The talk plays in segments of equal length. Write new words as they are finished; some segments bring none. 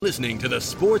Listening to the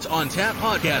Sports on Tap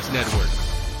Podcast Network.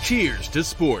 Cheers to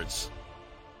sports.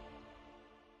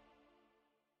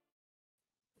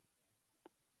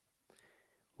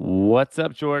 What's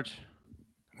up, George?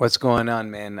 What's going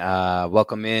on, man?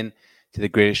 Welcome in to the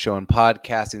greatest show in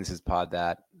podcasting. This is Pod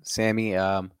That. Sammy,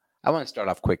 I want to start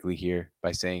off quickly here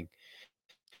by saying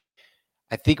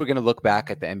I think we're going to look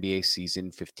back at the NBA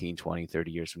season 15, 20,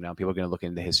 30 years from now. People are going to look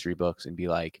into the history books and be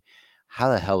like, how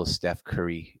the hell is Steph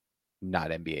Curry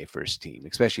not NBA first team,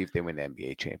 especially if they win the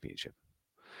NBA championship?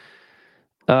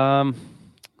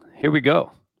 Here we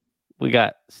go. We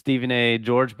got Stephen A.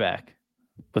 George back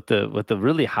with the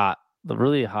really hot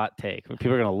take.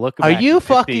 People are gonna look back. Are you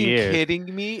fucking years.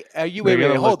 kidding me? Are you wait?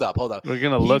 Hold up. We're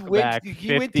gonna look back 50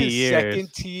 He went to years.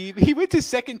 second team. He went to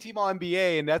second team All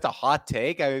NBA, and that's a hot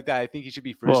take. I think he should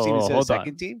be first team instead of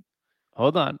second team.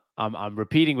 Hold on. I'm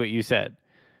repeating what you said.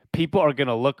 People are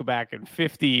gonna look back in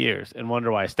 50 years and wonder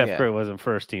why Steph Curry wasn't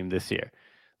first team this year.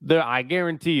 I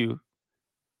guarantee you,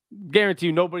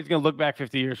 nobody's going to look back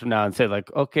 50 years from now and say,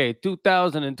 like, okay,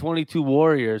 2022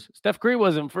 Warriors, Steph Curry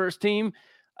wasn't first team.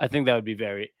 I think that would be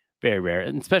very, very rare.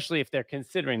 And especially if they're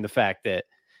considering the fact that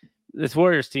this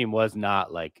Warriors team was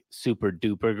not like super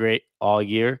duper great all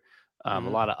year. A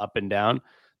lot of up and down.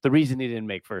 The reason he didn't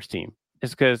make first team is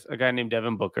because a guy named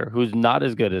Devin Booker, who's not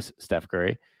as good as Steph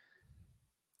Curry,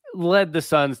 led the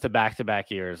Suns to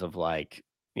back-to-back years of, like,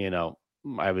 you know,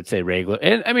 I would say regular,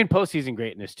 and I mean postseason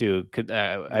greatness too.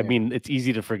 I mean, it's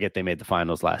easy to forget they made the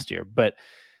finals last year, but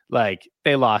like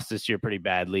they lost this year pretty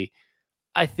badly.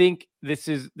 I think this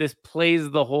plays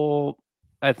the whole.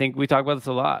 I think we talk about this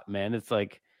a lot, man. It's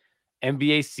like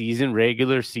NBA season,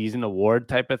 regular season award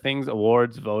type of things.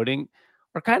 Awards voting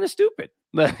are kind of stupid.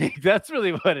 Like that's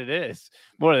really what it is.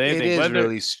 More than anything, it is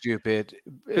really stupid.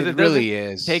 It really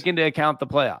is. Take into account the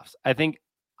playoffs. I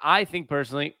think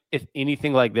personally, if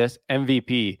anything like this,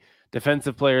 MVP,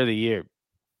 Defensive Player of the Year,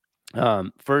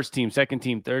 first team, second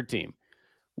team, third team,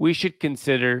 we should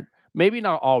consider maybe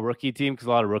not all rookie team because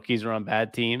a lot of rookies are on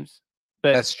bad teams.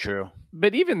 But that's true.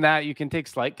 But even that, you can take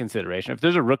slight consideration. If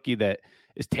there's a rookie that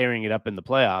is tearing it up in the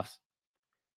playoffs,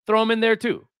 throw him in there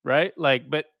too, right? Like,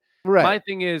 but my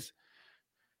thing is,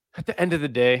 at the end of the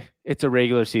day, it's a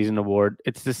regular season award.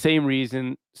 It's the same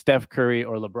reason Steph Curry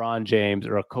or LeBron James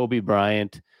or a Kobe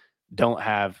Bryant don't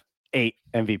have 8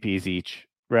 MVPs each,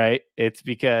 right? It's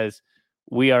because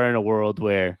we are in a world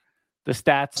where the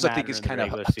stats I think it's kind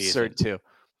of absurd too.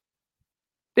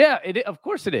 Yeah, of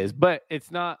course it is, but it's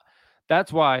not.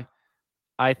 That's why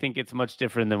I think it's much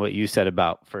different than what you said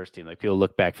about first team. Like people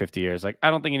look back 50 years. Like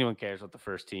I don't think anyone cares about the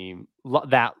first team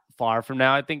that far from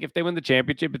now. I think if they win the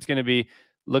championship, it's going to be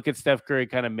look at Steph Curry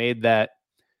kind of made that.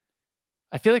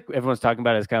 I feel like everyone's talking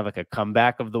about it as kind of like a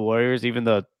comeback of the Warriors, even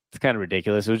though it's kind of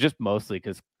ridiculous. It was just mostly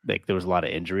because like there was a lot of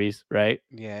injuries, right?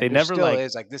 Yeah, they never still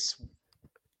is like this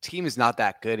team is not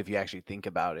that good if you actually think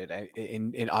about it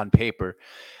in on paper.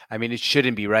 I mean, it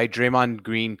shouldn't be, right? Draymond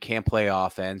Green can't play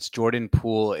offense. Jordan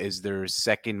Poole is their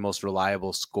second most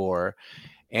reliable scorer.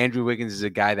 Andrew Wiggins is a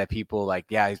guy that people like,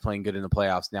 yeah, he's playing good in the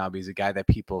playoffs now, but he's a guy that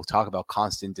people talk about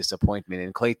constant disappointment.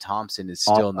 And Klay Thompson is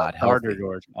still not healthy.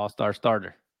 All-star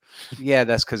starter. Yeah,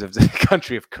 that's because of the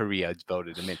country of Korea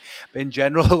voted him in. But in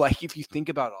general, like if you think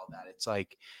about all that, it's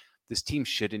like this team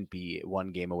shouldn't be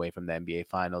one game away from the NBA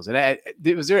Finals. And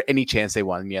was there any chance they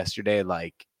won yesterday?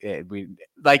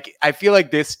 I feel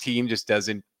like this team just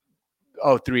doesn't.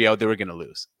 3-0, they were going to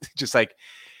lose. Just like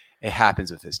it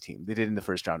happens with this team. They did in the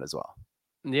first round as well.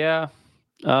 Yeah.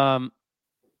 I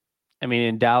mean,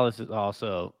 in Dallas is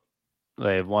also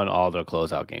they've won all their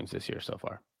closeout games this year so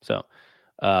far. So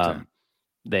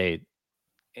they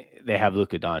have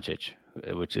Luka Doncic,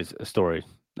 which is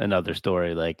another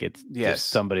story. Like it's just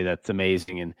somebody that's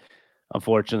amazing and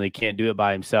unfortunately can't do it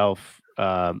by himself.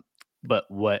 But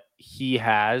what he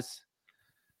has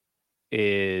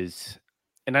is,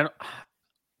 and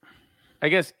I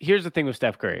guess here's the thing with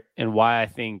Steph Curry and why I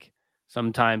think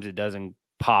sometimes it doesn't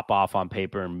pop off on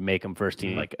paper and make him first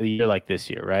team like a year like this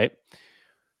year, right?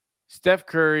 Steph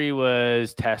Curry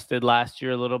was tested last year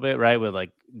a little bit, right? With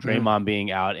like Draymond being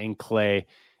out and Klay,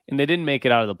 and they didn't make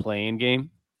it out of the play-in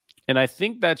game. And I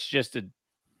think that's just and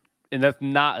that's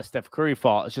not a Steph Curry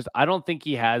fault. It's just, I don't think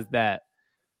he has that.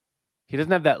 He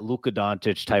doesn't have that Luka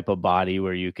Doncic type of body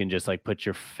where you can just like put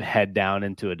your head down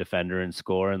into a defender and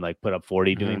score and like put up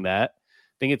 40 doing that.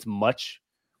 I think it's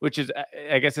which is,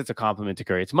 I guess it's a compliment to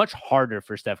Curry. It's much harder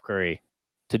for Steph Curry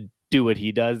to do what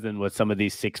he does than what some of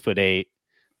these 6'8",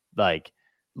 like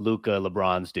Luka,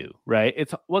 LeBrons do, right?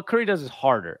 It's what Curry does is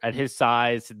harder at his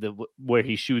size, where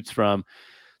he shoots from.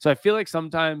 So I feel like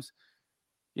sometimes,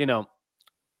 you know,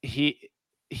 he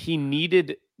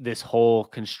needed this whole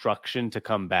construction to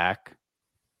come back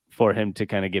for him to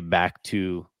kind of get back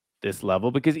to this level,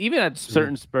 because even at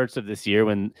certain spurts of this year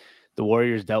when the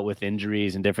Warriors dealt with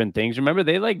injuries and different things, remember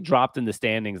they like dropped in the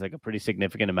standings like a pretty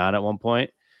significant amount at one point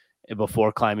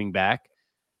before climbing back.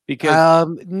 Because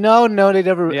no, they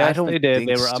never. Yes, I don't they did. think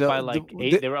They were so. up by like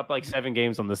 8. They were up like 7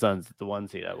 games on the Suns at the 1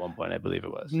 seed at one point, I believe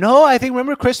it was. No, I think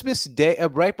remember Christmas Day,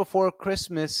 right before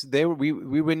Christmas,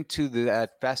 we went to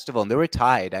that festival and they were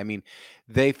tied. I mean,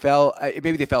 they fell.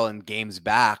 Maybe they fell in games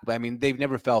back, but I mean, they've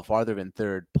never fell farther than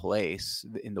 3rd place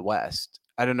in the West.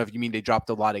 I don't know if you mean they dropped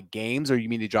a lot of games or you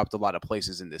mean they dropped a lot of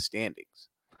places in the standings.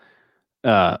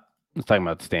 I'm talking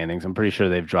about standings. I'm pretty sure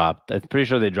they dropped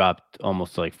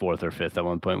almost like 4th or 5th at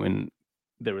one point when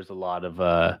there was a lot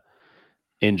of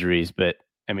injuries. But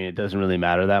I mean, it doesn't really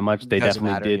matter that much. They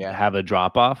definitely did have a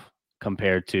drop off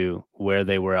compared to where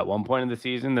they were at one point in the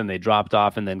season. Then they dropped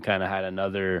off and then kind of had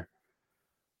another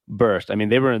burst. I mean,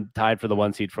 they were tied for the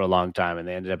 1 seed for a long time and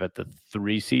they ended up at the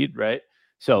 3 seed, right?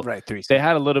 So 3 seed. They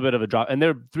had a little bit of a drop, and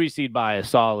they're 3 seed by a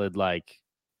solid like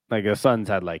the Suns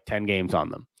had like 10 games on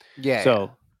them. Yeah.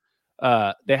 So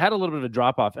they had a little bit of a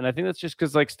drop off, and I think that's just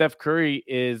because like Steph Curry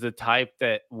is the type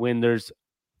that when there's,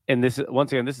 and this is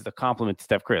once again, this is a compliment to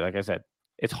Steph Curry. Like I said,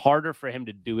 it's harder for him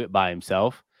to do it by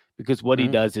himself because what he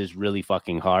does is really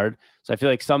fucking hard. So I feel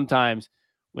like sometimes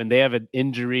when they have an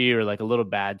injury or like a little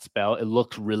bad spell, it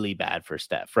looks really bad for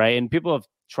Steph, right? And people have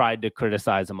tried to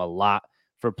criticize him a lot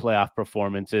for playoff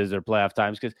performances or playoff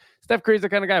times because Steph Curry's the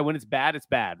kind of guy when it's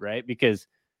bad, right? Because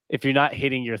if you're not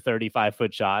hitting your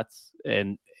 35-foot shots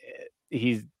and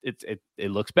it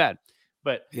looks bad.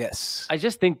 But yes, I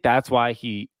just think that's why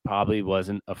he probably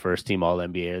wasn't a first team All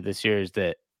NBA this year, is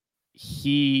that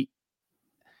I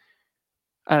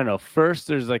don't know. First,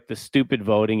 there's like the stupid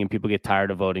voting and people get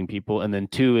tired of voting people. And then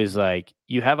 2 is like,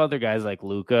 you have other guys like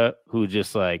Luka who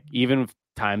just like, even if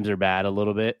times are bad a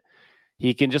little bit,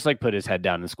 he can just like put his head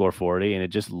down and score 40 and it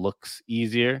just looks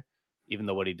easier, even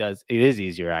though what he does, it is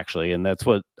easier actually. And that's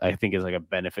what I think is like a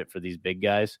benefit for these big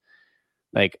guys.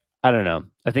 Like, I don't know.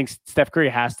 I think Steph Curry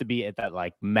has to be at that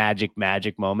like magic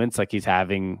moments like he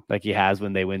has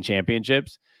when they win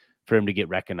championships for him to get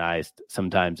recognized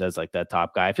sometimes as like that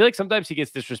top guy. I feel like sometimes he gets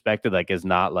disrespected, like as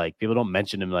not like people don't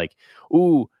mention him like,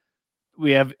 ooh,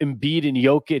 we have Embiid and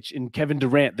Jokic and Kevin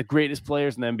Durant, the greatest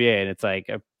players in the NBA. And it's like,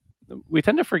 we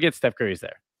tend to forget Steph Curry's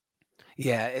there.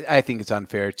 Yeah, I think it's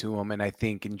unfair to him. And I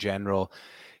think in general,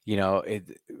 you know,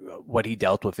 what he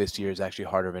dealt with this year is actually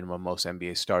harder than what most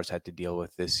NBA stars had to deal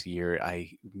with this year.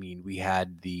 I mean, we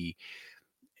had the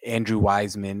Andrew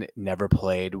Wiseman never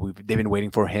played. They've been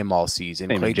waiting for him all season.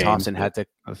 Klay Thompson had to.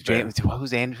 James,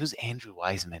 who's Andrew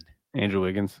Wiseman? Andrew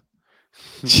Wiggins.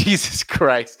 Jesus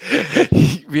Christ.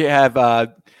 We have,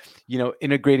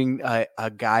 integrating a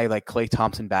guy like Klay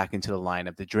Thompson back into the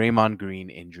lineup, the Draymond Green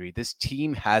injury. This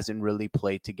team hasn't really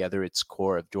played together its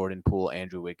core of Jordan Poole,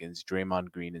 Andrew Wiggins,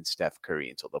 Draymond Green, and Steph Curry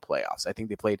until the playoffs. I think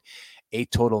they played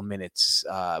 8 total minutes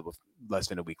with less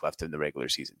than a week left in the regular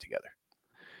season together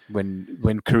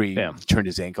when Curry turned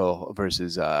his ankle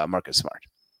versus Marcus Smart.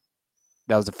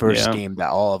 That was the first game that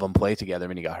all of them played together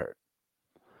when he got hurt.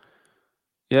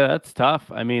 Yeah, that's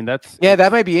tough. I mean, that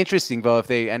might be interesting, though, if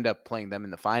they end up playing them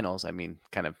in the finals. I mean,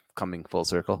 kind of coming full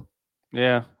circle.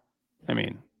 Yeah. I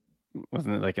mean,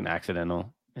 wasn't it like an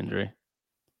accidental injury?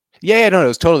 Yeah, no, it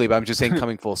was totally. But I'm just saying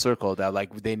coming full circle that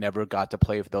like they never got to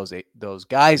play with those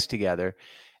guys together.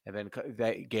 And then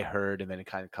they get hurt, and then it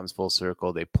kind of comes full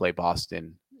circle. They play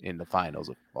Boston in the finals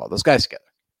with all those guys together.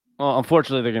 Well,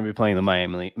 unfortunately, they're going to be playing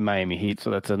the Miami Heat, so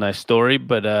that's a nice story.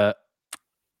 But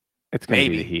it's going to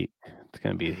be the Heat. It's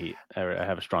going to be the Heat. I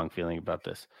have a strong feeling about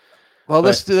this. Well,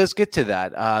 let's get to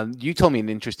that. You told me an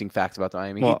interesting fact about the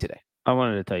Miami Heat today. I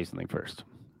wanted to tell you something first.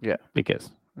 Yeah, because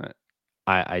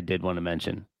I did want to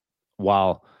mention,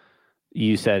 while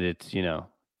you said it's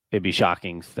it'd be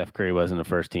shocking Steph Curry wasn't a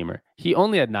first teamer. He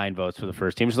only had 9 votes for the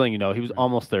first team. Just letting you know, he was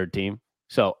almost third team.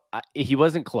 So he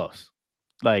wasn't close.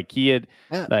 Like he had,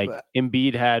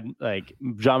 Embiid had like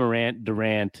Ja Morant,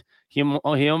 Durant. He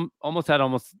almost had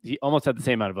the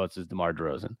same amount of votes as DeMar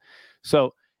DeRozan.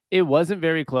 So it wasn't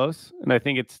very close. And I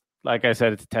think it's, like I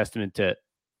said, it's a testament to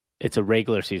it's a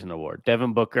regular season award.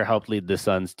 Devin Booker helped lead the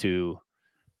Suns to,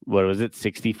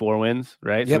 64 wins,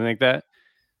 right? Yep. Something like that.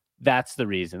 That's the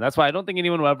reason. That's why I don't think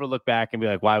anyone will ever look back and be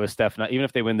like, why was Steph not, even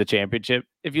if they win the championship,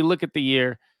 if you look at the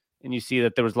year and you see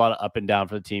that there was a lot of up and down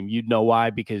for the team, you'd know why,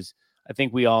 because I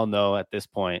think we all know at this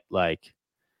point, like,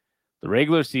 the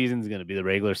regular season is going to be the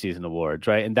regular season awards,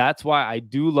 right? And that's why I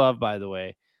do love, by the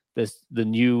way, the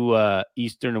new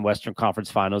Eastern and Western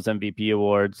Conference Finals MVP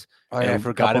awards. Oh, yeah, I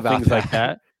forgot about things like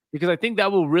that, because I think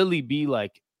that will really be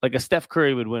like like a Steph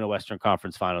Curry would win a Western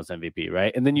Conference Finals MVP,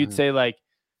 right? And then you'd Mhm. say like,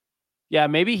 yeah,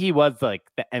 maybe he was like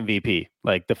the MVP,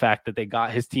 like the fact that they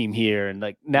got his team here. And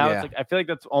like now Yeah. it's like, I feel like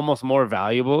that's almost more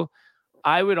valuable.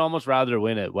 I would almost rather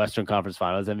win a Western Conference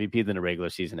Finals MVP than a regular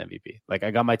season MVP. Like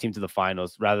I got my team to the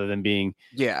finals rather than being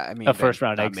Yeah, I mean, a first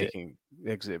round not exit. making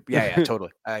exit. Yeah,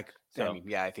 totally. I So- mean,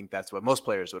 yeah, I think that's what most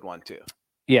players would want to.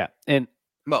 Yeah. And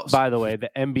Most. by the way, the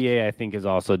NBA, I think, is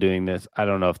also doing this. I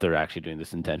don't know if they're actually doing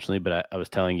this intentionally, but I was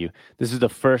telling you, this is the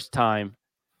first time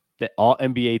that all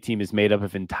NBA team is made up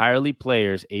of entirely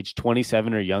players aged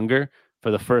 27 or younger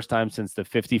for the first time since the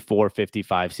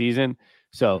 54-55 season.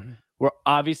 So we're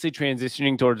obviously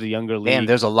transitioning towards a younger league. Man,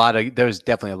 there's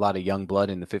definitely a lot of young blood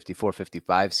in the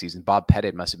 54-55 season. Bob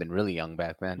Pettit must have been really young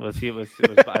back then. I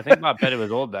think Bob Pettit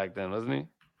was old back then, wasn't he?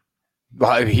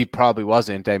 Well, he probably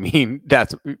wasn't. I mean,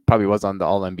 he probably was on the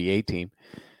All NBA team.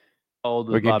 How old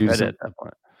We're was gonna Bob do Pettit some- at that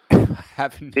point?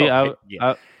 Have no See,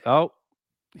 idea.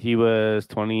 He was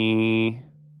 20.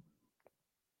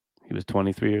 He was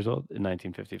 23 years old in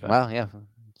 1955. Well, yeah.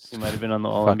 He might have been on the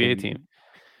All NBA Fucking- team.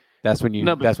 That's when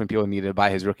No, when people needed to buy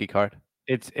his rookie card.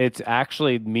 It's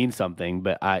actually means something,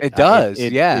 but It does, the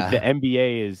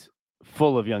NBA is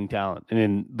full of young talent, and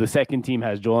then the second team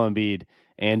has Joel Embiid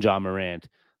and John Morant,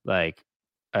 like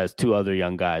as two other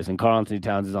young guys, and Karl Anthony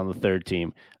Towns is on the third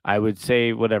team. I would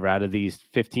say whatever out of these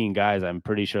 15 guys, I'm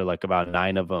pretty sure like about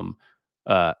 9 of them,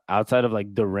 outside of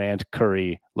like Durant,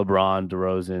 Curry, LeBron,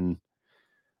 DeRozan,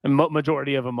 and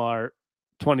majority of them are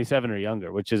 27 or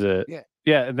younger, which is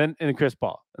and then Chris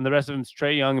Paul, and the rest of them is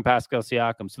Trae Young and Pascal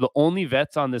Siakam. So the only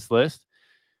vets on this list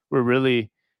were really,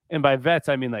 and by vets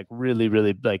I mean like really,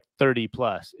 really like 30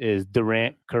 plus, is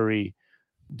Durant, Curry,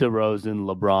 DeRozan,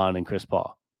 LeBron, and Chris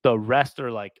Paul. The rest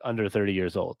are like under 30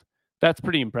 years old. That's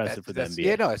pretty impressive for the NBA.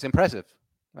 Yeah, no, it's impressive.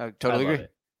 I totally agree.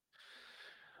 It.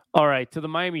 All right, to the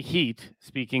Miami Heat.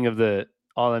 Speaking of the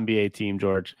All NBA team,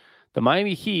 George, the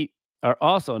Miami Heat are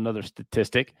also another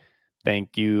statistic.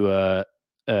 Thank you,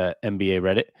 NBA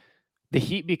Reddit. The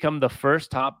Heat become the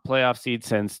first top playoff seed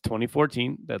since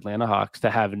 2014, the Atlanta Hawks, to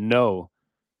have no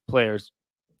players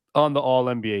on the All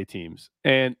NBA teams.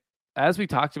 And as we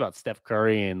talked about Steph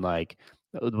Curry and like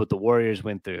what the Warriors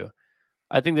went through,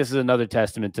 I think this is another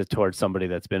testament towards somebody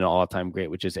that's been an all-time great,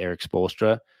 which is Eric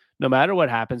Spoelstra. No matter what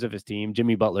happens with his team,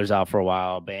 Jimmy Butler's out for a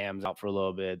while, Bam's out for a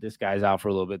little bit, this guy's out for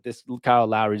a little bit, this Kyle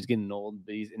Lowry's getting old,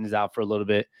 but he's out for a little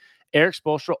bit. Eric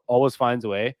Spoelstra always finds a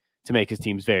way to make his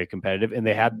teams very competitive, and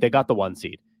they got the 1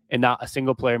 seed, and not a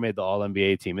single player made the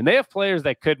All-NBA team. And they have players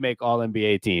that could make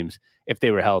All-NBA teams if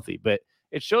they were healthy, but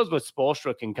it shows what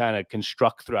Spoelstra can kind of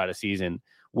construct throughout a season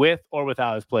with or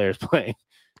without his players playing.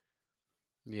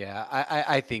 Yeah,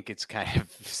 I think it's kind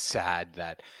of sad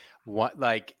that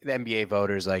the NBA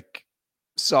voters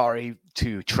sorry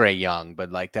to Trae Young,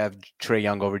 but like to have Trae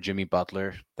Young over Jimmy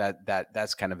Butler,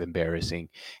 that's kind of embarrassing.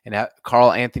 And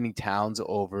Karl Anthony Towns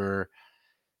over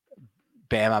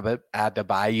Bam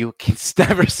Adebayo, can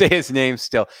never say his name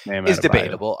still, is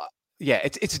debatable. Yeah,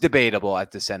 it's debatable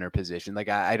at the center position. Like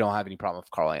I don't have any problem with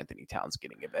Karl Anthony Towns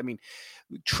getting it. I mean,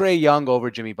 Trae Young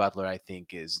over Jimmy Butler, I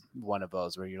think, is one of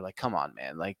those where you're like, come on,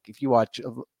 man. Like if you watch,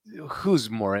 who's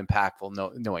more impactful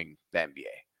knowing the NBA?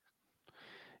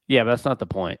 Yeah, but that's not the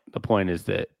point. The point is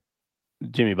that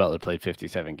Jimmy Butler played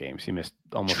 57 games. He missed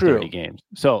almost 30 games.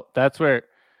 So that's where,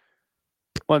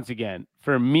 once again,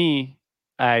 for me,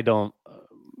 I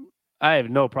have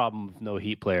no problem with no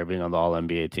Heat player being on the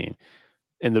All-NBA team.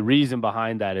 And the reason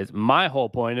behind that is my whole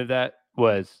point of that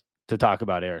was to talk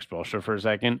about Eric Spoelstra for a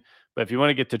second. But if you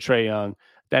want to get to Trae Young, at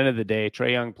the end of the day,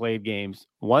 Trae Young played games.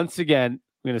 Once again, I'm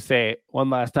going to say it one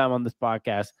last time on this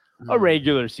podcast, a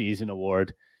regular season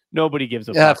award. Nobody gives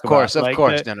a fuck. Of course. Like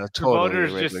Totally.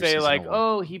 Voters just say like,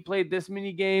 oh, he played this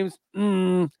many games.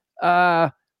 You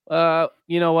know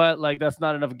what? Like that's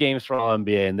not enough games for All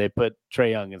NBA, and they put Trae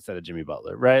Young instead of Jimmy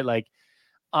Butler, right? Like,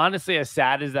 honestly, as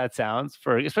sad as that sounds,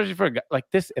 especially for a guy, like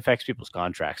this affects people's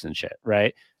contracts and shit,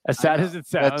 right? As sad as it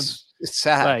sounds, it's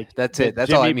sad. Like that's it. That's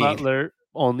Jimmy all I mean. Butler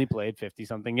only played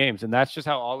 50-something games, and that's just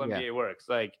how All NBA works.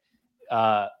 Like,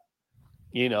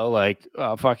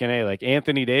 fucking A, like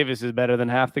Anthony Davis is better than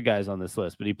half the guys on this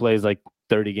list, but he plays like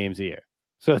 30 games a year.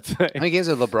 So it's like, how many games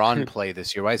did LeBron play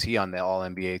this year? Why is he on the All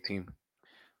NBA team?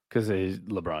 Because he's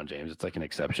LeBron James. It's like an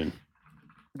exception.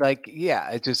 Like,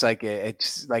 yeah, it's like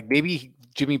maybe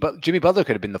Jimmy Butler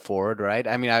could have been the forward, right?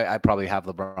 I mean, I probably have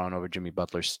LeBron over Jimmy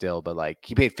Butler still, but like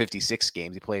he played 56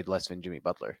 games. He played less than Jimmy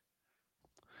Butler.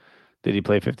 Did he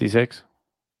play 56?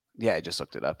 Yeah, I just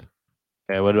looked it up.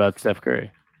 Okay, what about Steph Curry?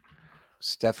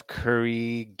 Steph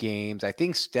Curry games. I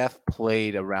think Steph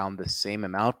played around the same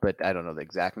amount, but I don't know the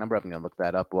exact number. I'm going to look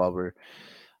that up while we're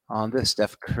on this.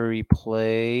 Steph Curry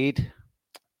played.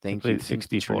 Thank you.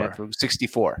 64.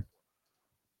 64.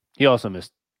 He also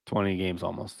missed 20 games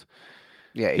almost.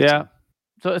 Yeah. 18. Yeah.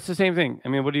 So it's the same thing. I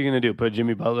mean, what are you going to do? Put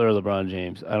Jimmy Butler or LeBron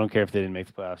James? I don't care if they didn't make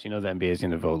the playoffs. You know, the NBA is going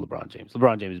to vote LeBron James.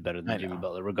 LeBron James is better than Jimmy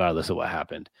Butler, regardless of what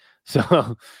happened.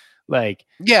 So, like,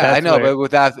 yeah, I know. But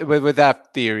with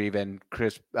that theory, then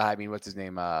what's his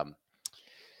name?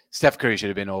 Steph Curry should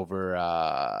have been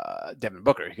over Devin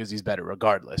Booker because he's better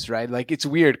regardless, right? Like, it's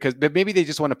weird but maybe they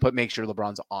just want to make sure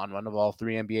LeBron's on one of all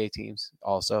three NBA teams.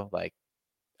 Also, like,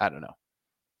 I don't know.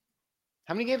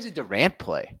 How many games did Durant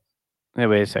play? Hey,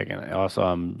 wait a second. Also,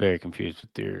 I'm very confused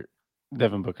with your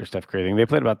Devin Booker, Steph Curry thing. They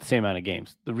played about the same amount of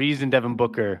games. The reason Devin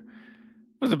Booker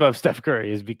was above Steph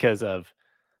Curry is because of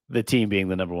the team being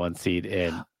the number one seed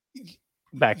in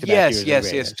back-to-back years.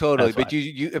 Yes, totally. But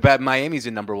you about Miami's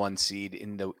a number one seed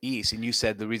in the East, and you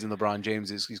said the reason LeBron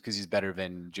James is because he's better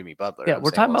than Jimmy Butler. Yeah,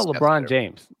 we're talking about LeBron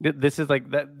James. This is like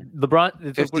that.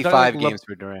 LeBron 55 games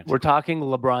for Durant. We're talking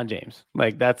LeBron James.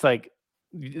 Like it's like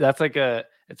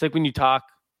when you talk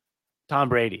Tom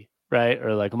Brady, right?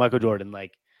 Or like Michael Jordan,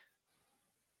 like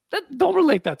that. Don't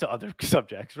relate that to other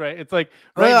subjects, right? It's like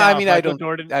I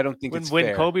don't think it's when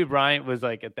fair. Kobe Bryant was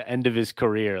like at the end of his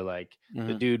career, like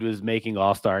the dude was making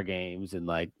all-star games and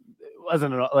like it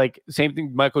wasn't like same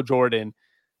thing. Michael Jordan.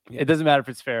 It doesn't matter if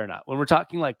it's fair or not. When we're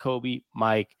talking like Kobe,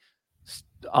 Mike,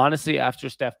 honestly, after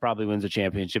Steph probably wins a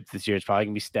championship this year, it's probably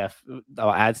gonna be Steph.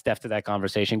 I'll add Steph to that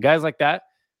conversation. Guys like that.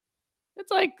 It's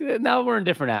like now we're in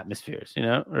different atmospheres, you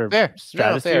know, or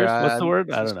stratospheres. What's the word?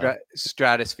 I don't know.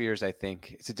 Stratospheres, I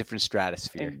think. It's a different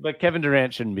stratosphere. But Kevin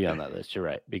Durant shouldn't be on that list. You're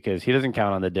right, because he doesn't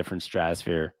count on the different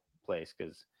stratosphere place.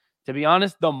 Because to be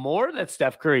honest, the more that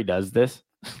Steph Curry does this,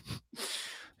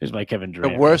 here's my Kevin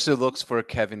Durant. The worse it looks for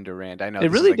Kevin Durant. I know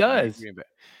it really does.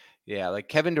 Yeah, like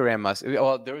Kevin Durant must.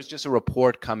 Well, there was just a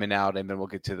report coming out, and then we'll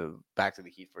get back to the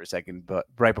Heat for a second. But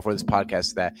right before this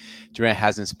podcast, that Durant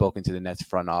hasn't spoken to the Nets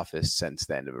front office since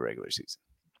the end of the regular season.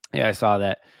 Yeah, I saw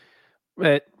that.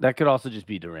 But that could also just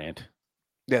be Durant.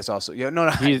 Yes, also. Yeah, no,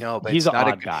 I know, but he's an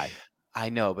odd guy. I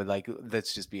know, but like,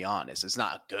 let's just be honest. It's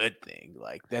not a good thing.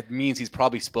 Like, that means he's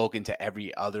probably spoken to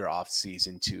every other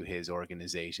offseason to his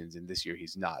organizations, and this year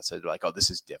he's not. So they're like, oh, this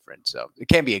is different. So it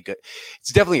can't be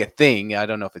it's definitely a thing. I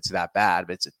don't know if it's that bad,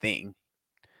 but it's a thing.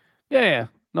 Yeah.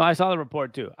 No, I saw the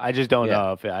report too. I just don't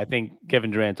know if I think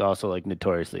Kevin Durant's also like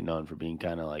notoriously known for being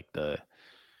kind of like the,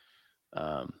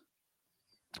 I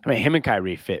mean, him and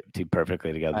Kyrie fit too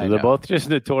perfectly together. They're both just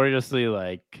notoriously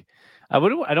like. I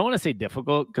don't want to say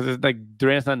difficult because it's like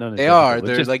Durant's not known as difficult.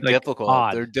 They're like difficult.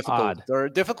 Odd, they're difficult. Odd. They're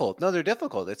difficult. No, they're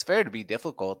difficult. It's fair to be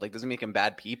difficult. Like, doesn't make them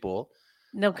bad people.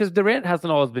 No, because Durant hasn't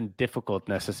always been difficult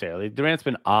necessarily. Durant's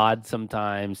been odd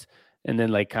sometimes, and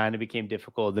then like kind of became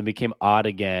difficult, then became odd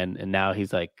again, and now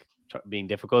he's like being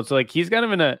difficult. So like he's kind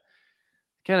of in a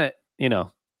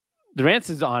Durant's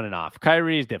is on and off.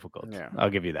 Kyrie is difficult. Yeah. I'll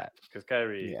give you that because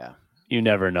Kyrie, you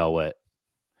never know what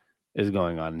is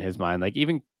going on in his mind. Like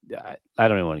even. I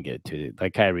don't even want to get to it.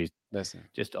 Like Kyrie's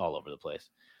just all over the place.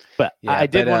 But I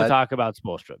did want to talk about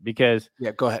Spoelstra because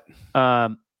go ahead.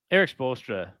 Erik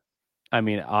Spoelstra, I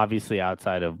mean, obviously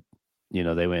outside of,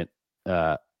 they went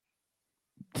to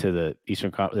the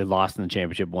Eastern Conference, they lost in the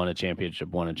championship, won a championship,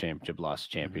 lost a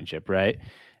championship, right?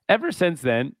 Ever since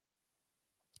then,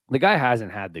 the guy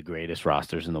hasn't had the greatest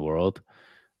rosters in the world.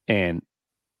 And,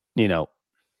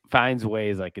 finds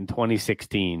ways like in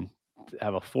 2016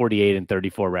 have a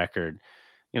 48-34 record,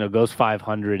 goes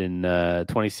 500 in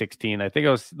 2016. I think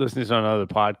I was listening to another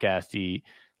podcast.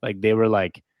 They were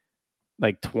like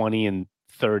 20-30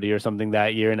 or something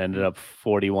that year and ended up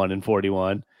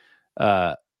 41-41.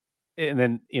 And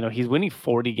then, he's winning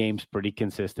 40 games pretty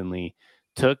consistently.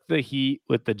 Took the Heat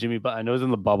with the Jimmy Butler. I know it was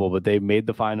in the bubble, but they made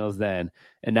the finals then.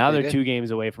 And now they're 2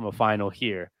 games away from a final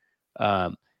here.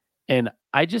 And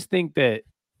I just think that,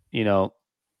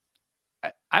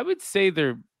 I would say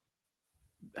they're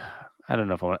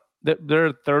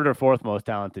third or fourth most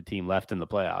talented team left in the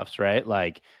playoffs, right?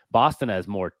 Like Boston has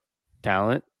more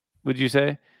talent, would you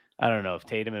say? I don't know if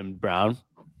Tatum and Brown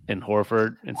and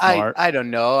Horford and Smart. I don't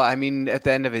know. I mean, at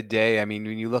the end of the day, I mean,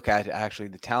 when you look at actually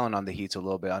the talent on the Heat's a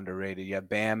little bit underrated. You have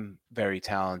Bam, very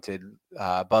talented.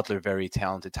 Butler, very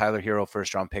talented. Tyler Hero,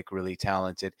 first-round pick, really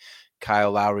talented.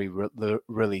 Kyle Lowry,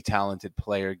 really talented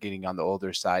player, getting on the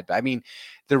older side. But I mean,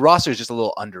 the roster is just a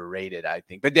little underrated, I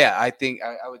think. But yeah, I think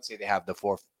I would say they have the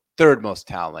third most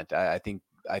talent. I think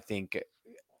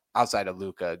outside of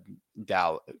Luka,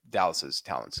 Dallas's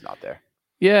talent's not there.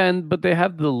 Yeah, but they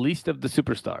have the least of the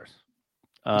superstars.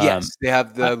 Yes, they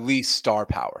have the least star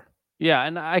power. Yeah,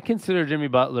 and I consider Jimmy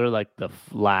Butler like the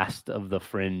last of the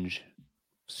fringe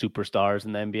superstars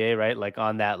in the NBA, right? Like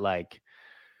on that, like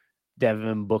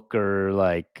Devin Booker,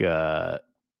 like I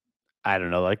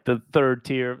don't know, like the third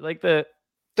tier, like the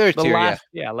tier, last,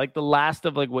 like the last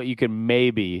of like what you can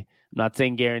maybe, I'm not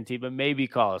saying guarantee, but maybe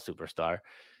call a superstar.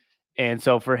 And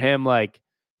so for him, like at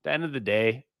the end of the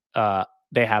day,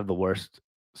 they have the worst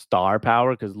star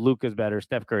power because Luka's better,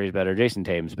 Steph Curry's better, Jason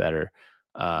Tatum's better.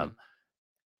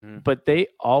 But they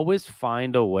always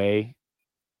find a way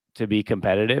to be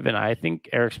competitive. And I think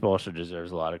Eric Spoelstra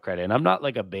deserves a lot of credit. And I'm not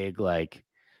like a big, like,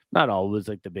 not always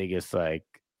like the biggest, like,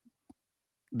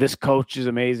 this coach is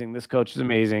amazing. This coach is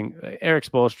amazing. Eric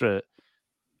Spoelstra,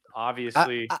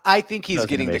 obviously. I think he's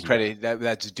getting the credit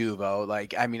that's due, though.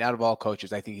 Like, I mean, out of all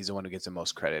coaches, I think he's the one who gets the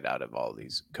most credit out of all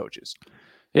these coaches.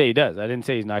 Yeah, he does. I didn't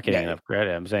say he's not getting enough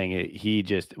credit. I'm saying he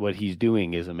just, what he's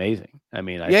doing is amazing. I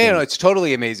mean, it's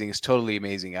totally amazing. It's totally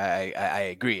amazing. I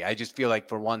agree. I just feel like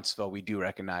for once, though, we do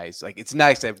recognize, like, it's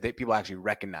nice that people actually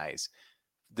recognize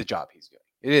the job he's doing.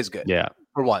 It is good. Yeah.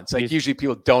 For once, like usually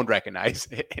people don't recognize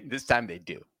it, and this time they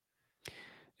do.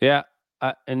 Yeah.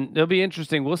 And it'll be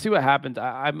interesting. We'll see what happens.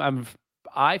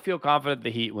 I feel confident the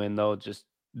Heat win, though, just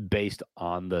based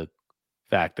on the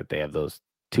fact that they have those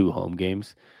 2 home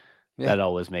games. Yeah. That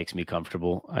always makes me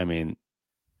comfortable. I mean,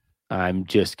 I'm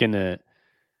just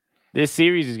this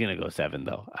series is going to go 7,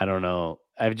 though. I don't know.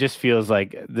 It just feels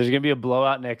like there's going to be a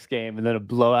blowout next game and then a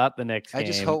blowout the next game. I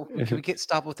just hope, can we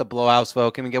stop with the blowouts,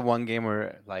 though? Can we get one game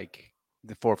where, like,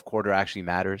 the fourth quarter actually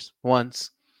matters once?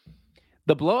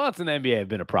 The blowouts in the NBA have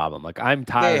been a problem. Like, I'm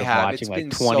tired of watching like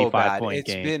 25-point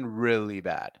games. It's been really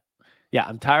bad. Yeah,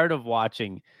 I'm tired of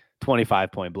watching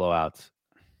 25-point blowouts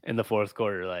in the fourth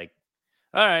quarter. Like,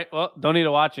 all right, well, don't need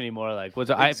to watch anymore. Like,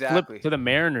 I flipped to the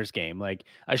Mariners game. Like,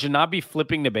 I should not be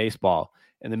flipping to baseball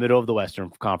in the middle of the Western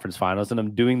Conference Finals, and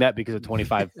I'm doing that because of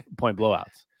 25-point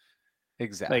blowouts.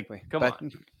 Exactly. Like, come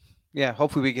on. Yeah,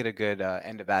 hopefully we get a good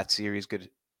end of that series, good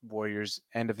Warriors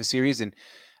end of the series, and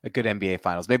a good NBA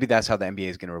Finals. Maybe that's how the NBA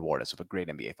is going to reward us with a great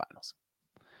NBA Finals.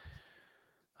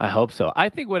 I hope so. I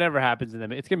think whatever happens in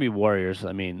them, it's going to be Warriors.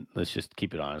 I mean, let's just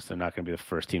keep it honest. They're not going to be the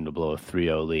first team to blow a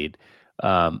 3-0 lead.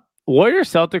 Warriors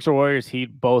Celtics or Warriors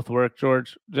Heat both work,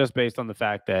 George, just based on the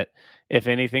fact that, if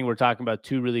anything, we're talking about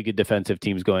 2 really good defensive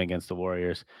teams going against the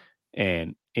Warriors.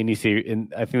 And any series,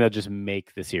 and I think that'll just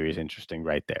make the series interesting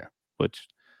right there, which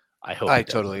I hope. I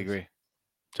totally agree.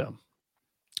 So,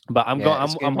 but I'm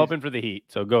hoping for the Heat.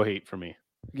 So go Heat for me.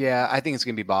 Yeah, I think it's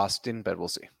going to be Boston, but we'll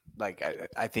see. Like,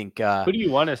 I think. Who do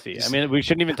you want to see? I mean, we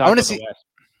shouldn't even talk about the West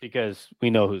because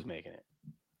we know who's making it.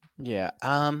 Yeah,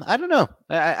 I don't know.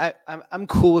 I'm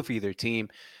cool with either team.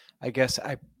 I guess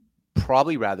I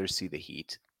probably rather see the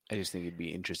Heat. I just think it'd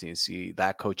be interesting to see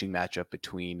that coaching matchup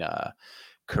between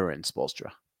Kerr and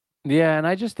Spoelstra. Yeah, and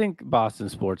I just think Boston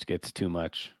sports gets too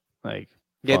much. Like,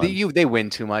 yeah, they win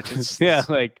too much. Yeah,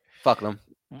 like fuck them.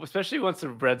 Especially once the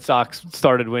Red Sox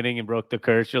started winning and broke the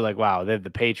curse, you're like, wow, they have the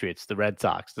Patriots, the Red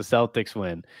Sox, the Celtics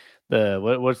win.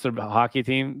 What's the hockey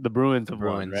team? The Bruins have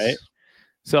won, right?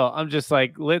 So I'm just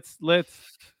like, let's give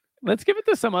it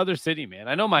to some other city, man.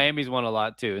 I know Miami's won a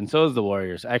lot too, and so is the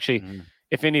Warriors. Actually,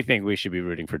 if anything, we should be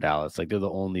rooting for Dallas. Like, they're the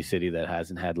only city that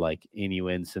hasn't had like any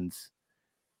wins since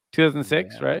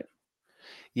 2006, right?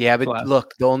 Yeah, but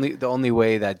look, the only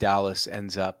way that Dallas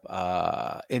ends up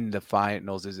in the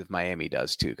finals is if Miami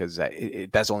does too, because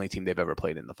that's the only team they've ever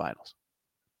played in the finals.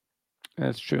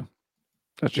 That's true.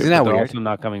 That's true. Isn't that weird? Also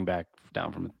not coming back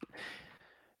down from it.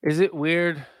 Is it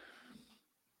weird?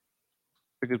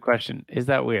 A good question. Is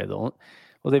that weird? Well,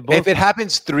 they both. If it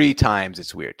happens 3 times,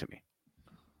 it's weird to me.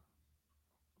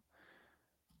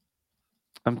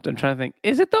 I'm trying to think.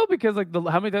 Is it though? Because like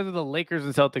how many times have the Lakers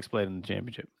and Celtics played in the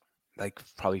championship? Like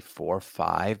probably 4 or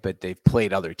 5, but they've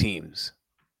played other teams.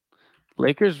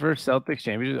 Lakers versus Celtics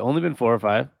championship. Only been 4 or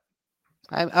 5.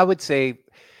 I would say,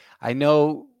 I'd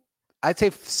say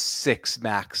 6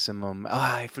 maximum. Oh,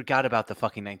 I forgot about the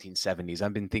fucking 1970s.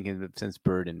 I've been thinking of it since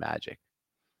Bird and Magic.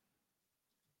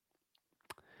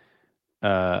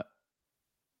 The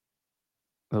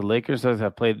Lakers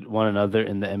have played one another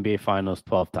in the NBA Finals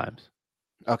 12 times.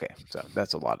 Okay, so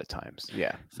that's a lot of times.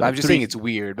 Yeah, so I'm just saying it's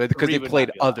weird, but because they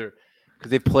played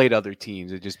other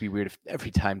teams, it'd just be weird if every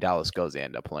time Dallas goes, they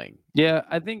end up playing. Yeah,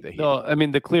 I think.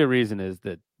 The clear reason is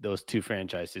that those 2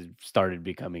 franchises started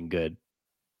becoming good.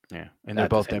 Yeah, and they're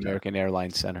both the American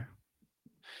Airlines Center.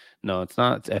 No, it's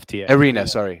not. It's FTX Arena.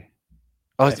 Sorry.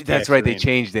 Oh, FTX that's right. Arena. They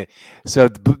changed it. So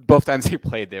both times they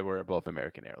played, they were both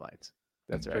American Airlines.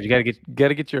 That's right. You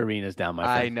gotta get your arenas down, my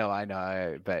friend. I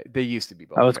know. But they used to be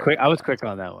both. I was quick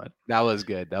on that one. That was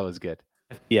good.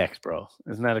 FTX, bro.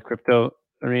 Isn't that a crypto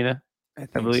arena? I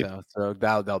think so. So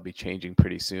that'll be changing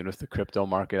pretty soon with the crypto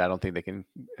market. I don't think they can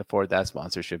afford that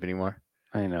sponsorship anymore.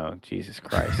 I know, Jesus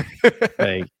Christ.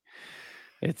 Like,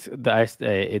 it's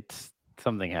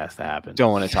something has to happen.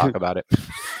 Don't want to talk about it.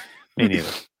 Me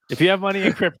neither. If you have money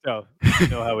in crypto, you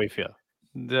know how we feel.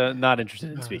 Not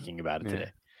interested in speaking about it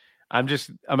today. I'm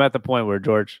at the point where,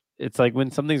 George, it's like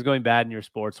when something's going bad in your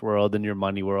sports world and your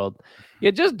money world,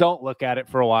 you just don't look at it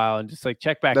for a while and just like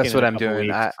check back in. That's what I'm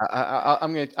doing.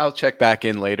 I'll check back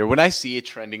in later. When I see it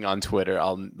trending on Twitter,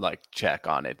 I'll like check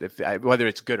on it whether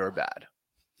it's good or bad.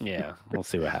 Yeah, we'll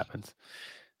see what happens.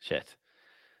 Shit.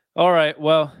 All right.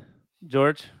 Well,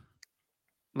 George,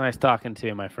 nice talking to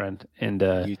you, my friend. And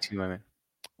you too, my man.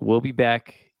 We'll be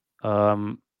back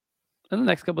in the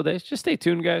next couple of days. Just stay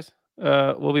tuned, guys.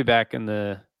 We'll be back in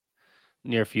the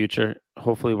near future.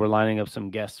 Hopefully, we're lining up some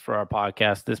guests for our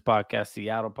podcast. This podcast,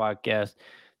 Seattle podcast,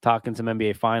 talking some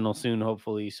NBA finals soon,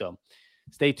 hopefully. So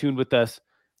stay tuned with us.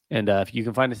 And if you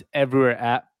can find us everywhere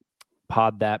at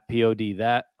Pod That, POD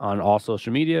That, on all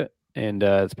social media. And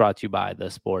it's brought to you by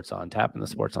The Sports on Tap and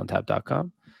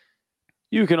thesportsontap.com.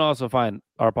 You can also find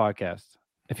our podcast.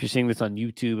 If you're seeing this on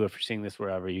YouTube, or if you're seeing this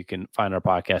wherever, you can find our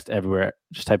podcast everywhere.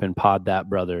 Just type in Pod That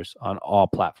Brothers on all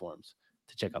platforms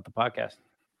to check out the podcast.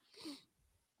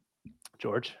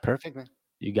 George. Perfect, man.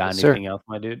 You got anything else,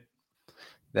 my dude?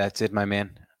 That's it, my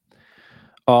man.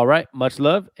 All right. Much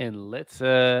love. And let's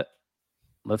go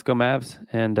Mavs.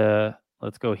 And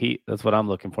let's go Heat. That's what I'm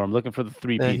looking for. I'm looking for the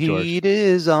three-peat, George. The Heat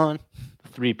is on.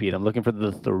 Three-peat. I'm looking for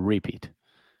the three-peat.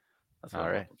 That's all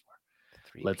right.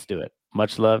 Let's do it.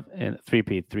 Much love and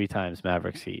three-peat 3 times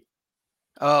Mavericks Heat.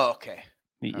 Oh, okay.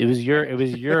 It was your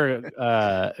thing.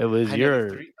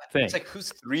 It's like,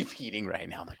 who's three-peating right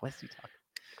now? I'm like, what's he talking?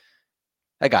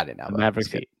 I got it now. Mavericks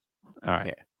Heat. All right.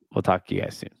 Yeah. We'll talk to you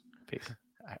guys soon. Peace.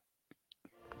 All right.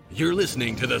 You're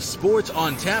listening to the Sports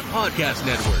on Tap Podcast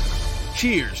Network.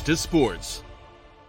 Cheers to sports.